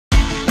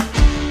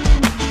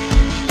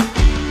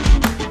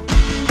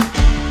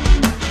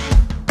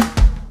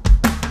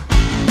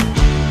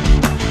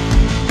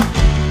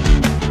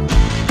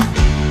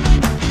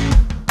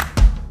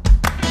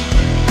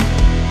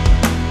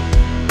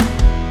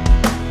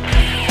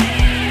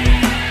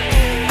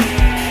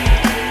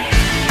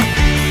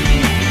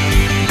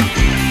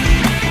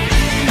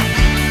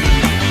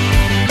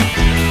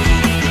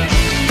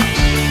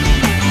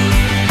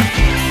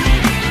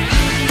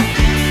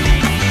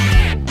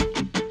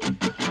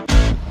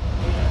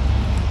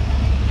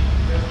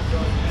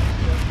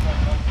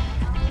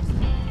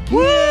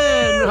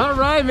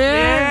right,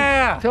 man.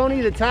 Yeah.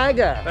 Tony the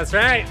Tiger. That's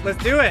right.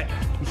 Let's do it.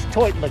 He's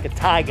toyed like a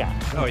tiger.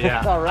 Oh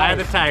yeah. All right. I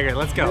the tiger.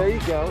 Let's go. There you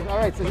go. All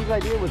right. So whose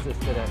idea was this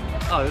today?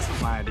 Oh, this was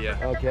my idea.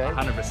 Okay.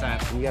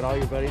 100%. You got all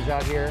your buddies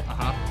out here.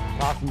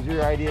 Costumes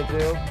your idea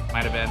too?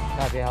 Might have been.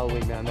 Happy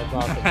Halloween, man. That's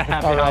awesome.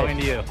 Happy all right. Halloween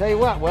to you. Tell you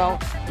what. Well,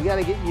 we got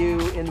to get you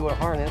into a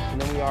harness,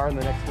 and then we are in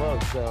the next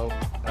float. So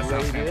That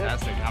sounds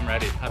fantastic. I'm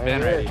ready. I've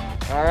been ready.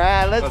 ready. All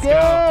right. Let's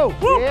go.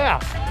 Woo.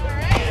 Yeah. All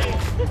right.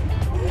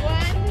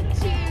 1, 2,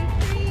 3.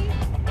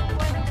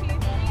 1, 2, 3.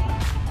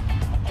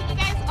 Can you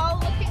guys all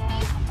look at me?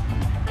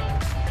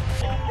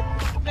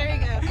 Very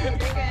good. Very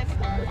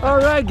good. All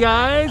right,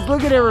 guys.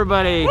 Look at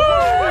everybody.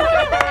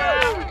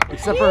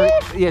 Except for,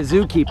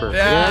 zookeeper.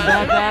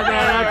 Yeah,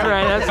 that's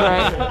right, that's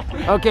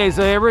right. Okay,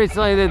 so everybody's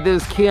saying that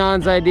this is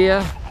Kian's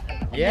idea?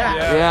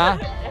 Yeah?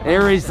 And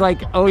everybody's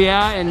like, oh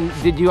yeah, and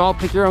did you all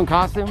pick your own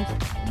costumes?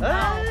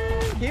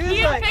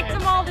 Kian picked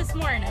them all this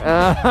morning.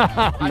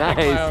 Nice.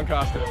 My own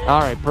costume.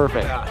 All right,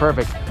 perfect,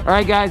 perfect. All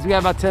right, guys, we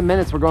got about 10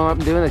 minutes. We're going up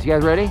and doing this. You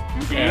guys ready?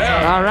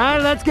 Yeah. All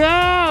right, let's go.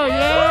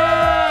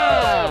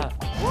 Yeah.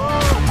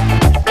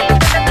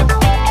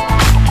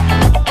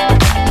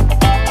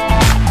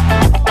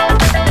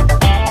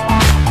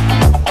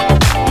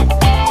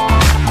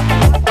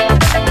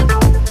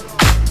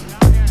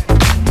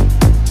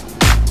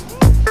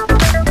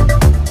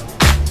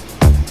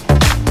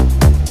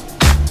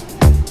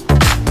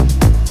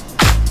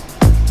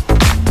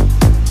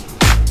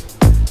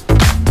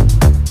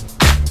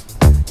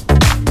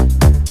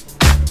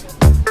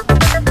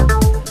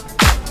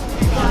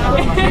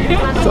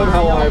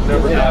 Somehow I've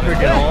never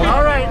done.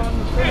 All right,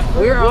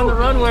 we're on the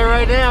runway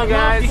right now,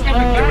 guys.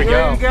 Here we go.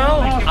 Ready to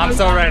go? I'm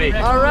so ready.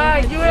 All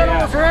right, you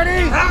animals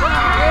ready?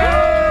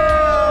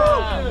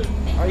 Yeah.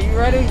 Are you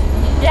ready?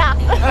 Yeah.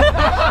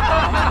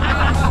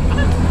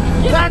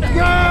 Let's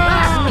go!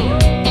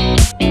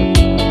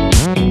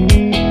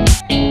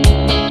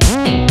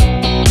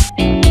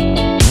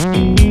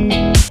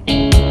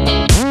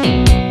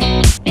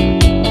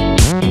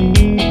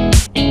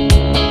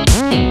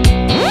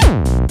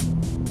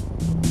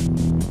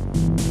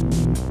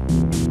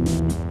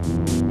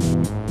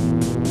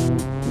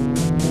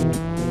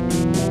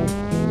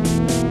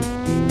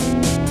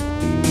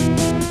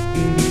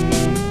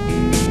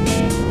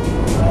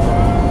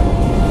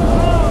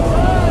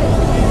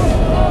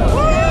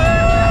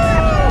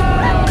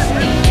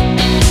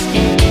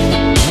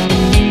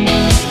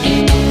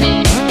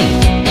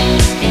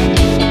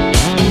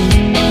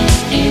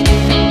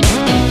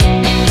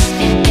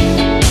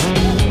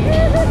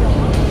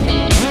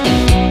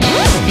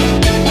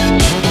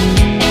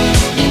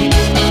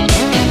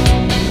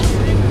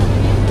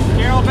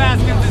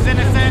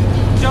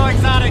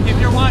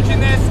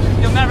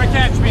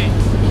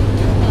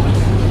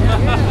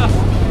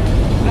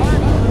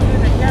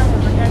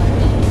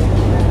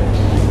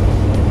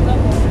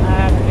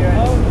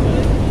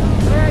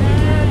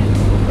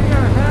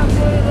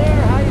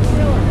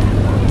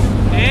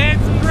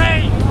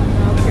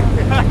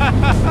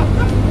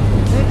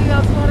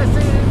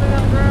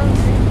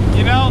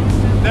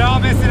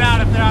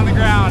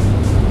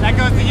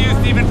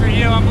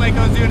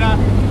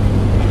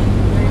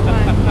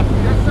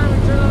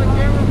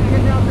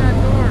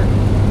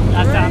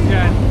 That sounds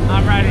good.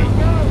 I'm ready.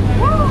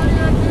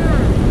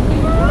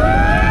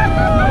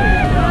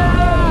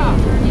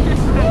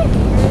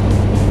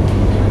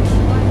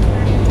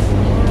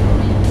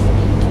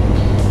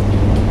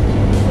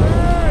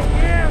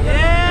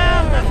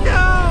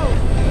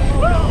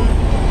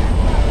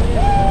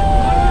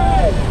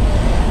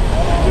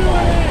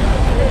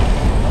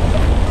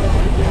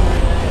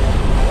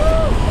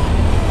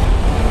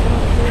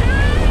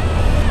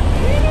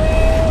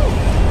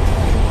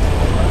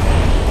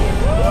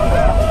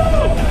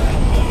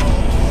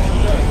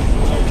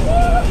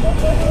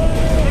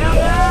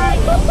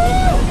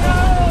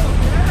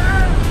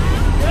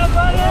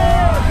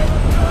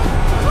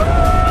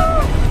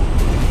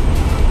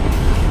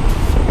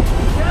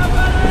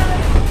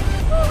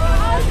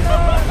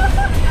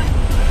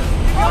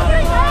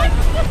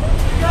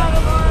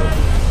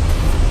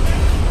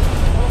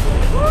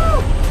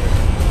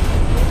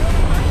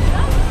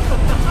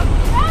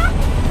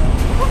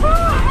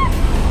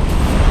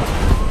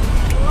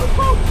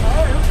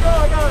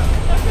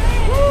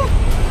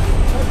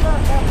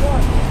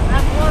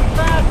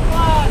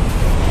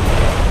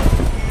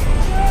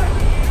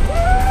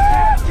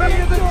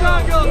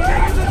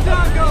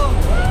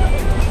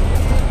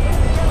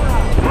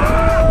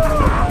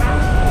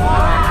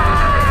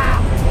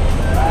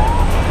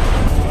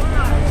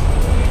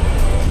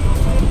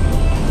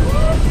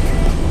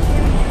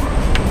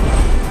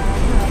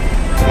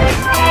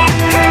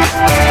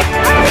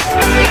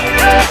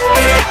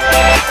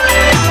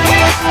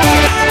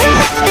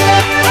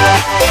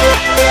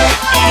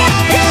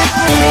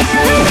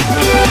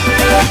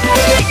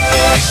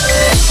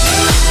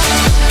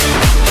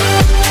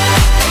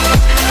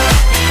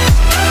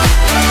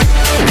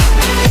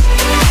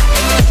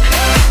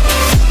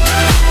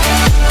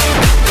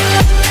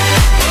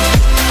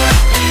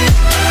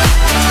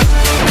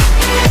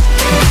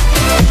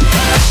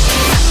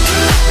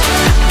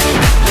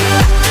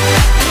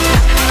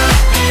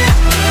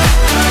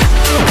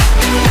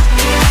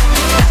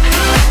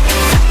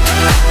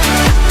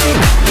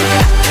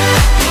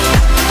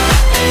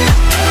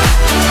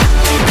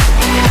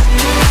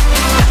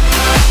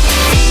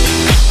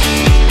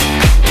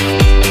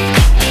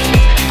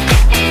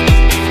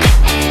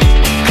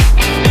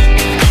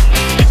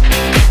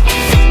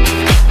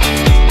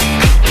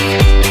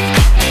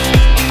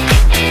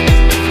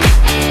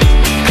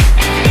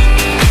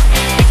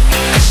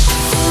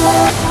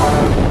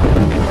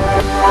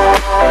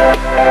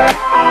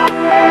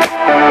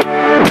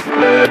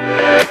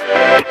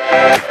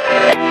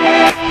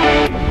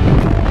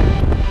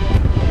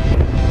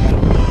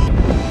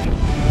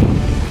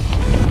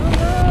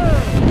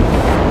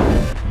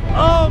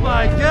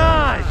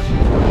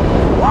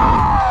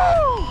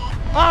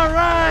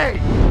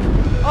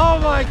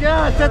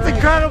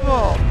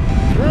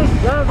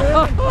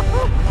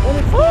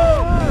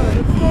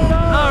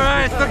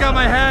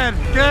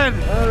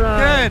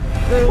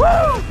 Okay,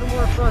 some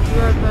more fun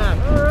here back.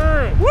 All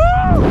right. Woo!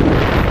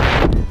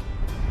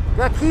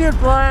 Got Kian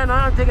flying.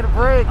 I'm taking a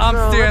break.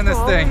 I'm steering this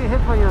thing. All the way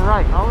hip on your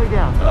right, all the way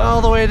down.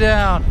 All the way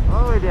down.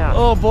 All the way down.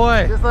 Oh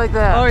boy. Just like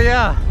that. Oh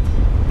yeah.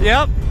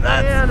 Yep.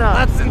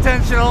 That's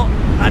intentional.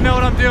 I know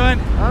what I'm doing.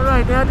 All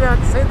right, now down.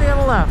 Same thing on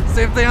the left.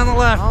 Same thing on the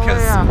left, Oh,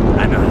 because yeah.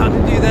 I know how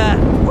to do that.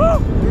 Woo!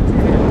 Get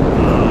your hip.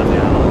 Oh,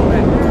 down all the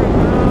way.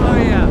 Oh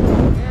yeah.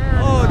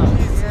 Yeah, Oh no.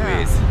 jeez Yeah.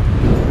 Louise.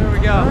 There we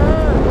go.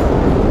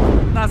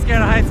 Not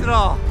scared of heights at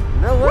all.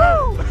 No way.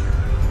 Woo!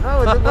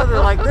 No, it's weather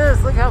like this.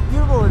 Look how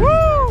beautiful it is.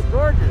 Woo! It's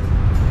gorgeous. Oh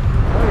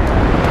yeah.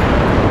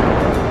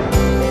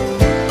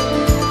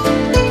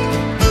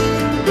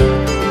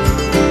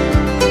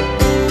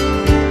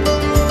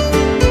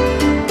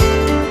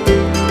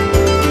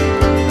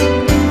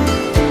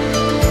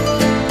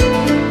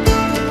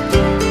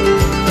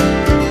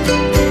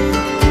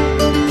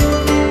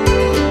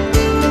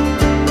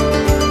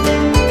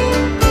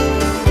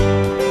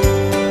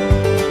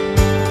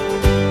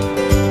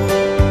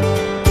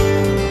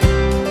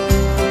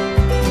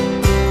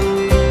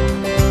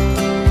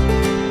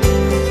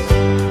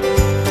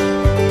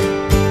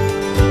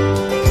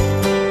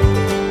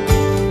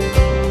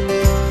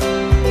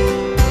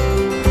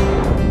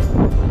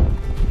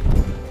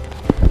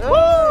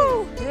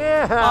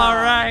 All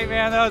right,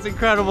 man, that was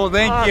incredible.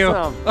 Thank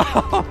Awesome. you.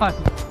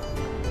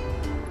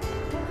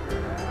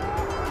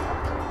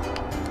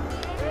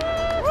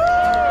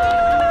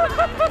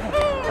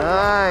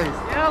 Nice.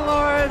 Yeah,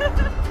 Lauren.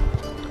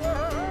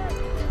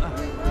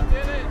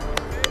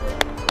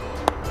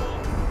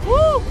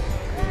 Woo!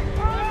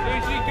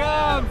 Here she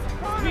comes.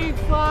 Speed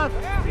slot.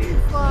 Speed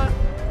slot.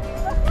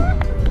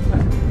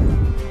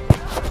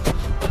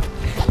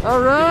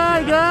 All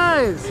right,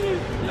 guys.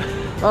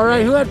 All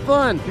right, who had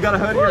fun? You got a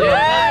hood here?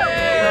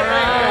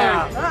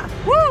 Yeah.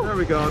 Woo! There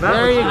we go.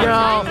 There you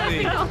go.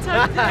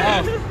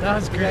 That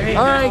was great.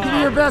 All right, give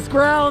me your best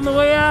growl on the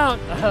way out.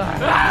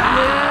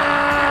 Yeah.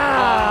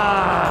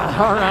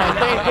 All right,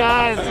 thanks,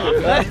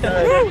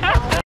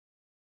 guys.